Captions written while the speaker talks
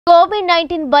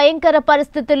COVID-19 భయంకర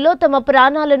పరిస్థితుల్లో తమ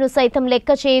ప్రాణాలను సైతం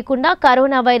లెక్క చేయకుండా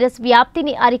కరోనా వైరస్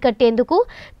వ్యాప్తిని అరికట్టేందుకు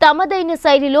తమదైన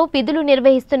శైలిలో విధులు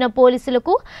నిర్వహిస్తున్న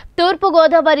పోలీసులకు తూర్పు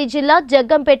గోదావరి జిల్లా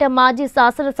జగ్గంపేట మాజీ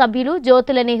శాసనసభ్యులు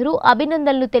జ్యోతుల నెహ్రూ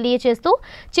అభినందనలు తెలియజేస్తూ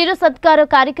చిరు సత్కార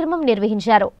కార్యక్రమం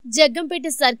నిర్వహించారు. జగ్గంపేట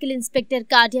సర్కిల్ ఇన్స్పెక్టర్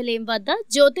కార్యాలయం వద్ద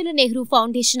జ్యోతుల నెహ్రూ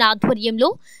ఫౌండేషన్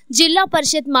ఆధ్వర్యంలో జిల్లా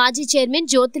పరిషత్ మాజీ చైర్మన్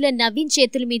జ్యోతుల నవీన్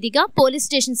చేతుల మీదుగా పోలీస్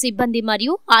స్టేషన్ సిబ్బంది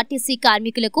మరియు ఆర్టీసీ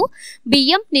కార్మికులకు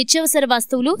బియ్యం, నిత్యావసర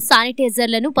వస్తువులు,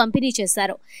 శానిటైజర్లను పంపిణీ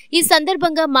చేశారు. ఈ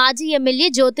సందర్భంగా మాజీ ఎమ్మెల్యే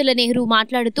జ్యోతుల నెహ్రూ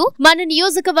మాట్లాడుతూ మన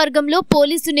నియోజకవర్గంలో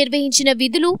పోలీసు నిర్వహించిన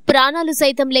విధులు ప్రాణాలు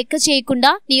సైతం లెక్క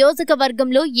చేయకుండా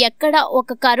నియోజకవర్గంలో ఎక్కడా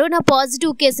ఒక కరోనా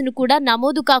పాజిటివ్ కేసును కూడా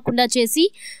నమోదు కాకుండా చేసి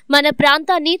మన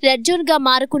ప్రాంతాన్ని రెడ్ జోన్ గా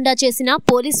మారకుండా చేసిన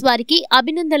పోలీస్ వారికి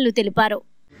అభినందనలు తెలిపారు.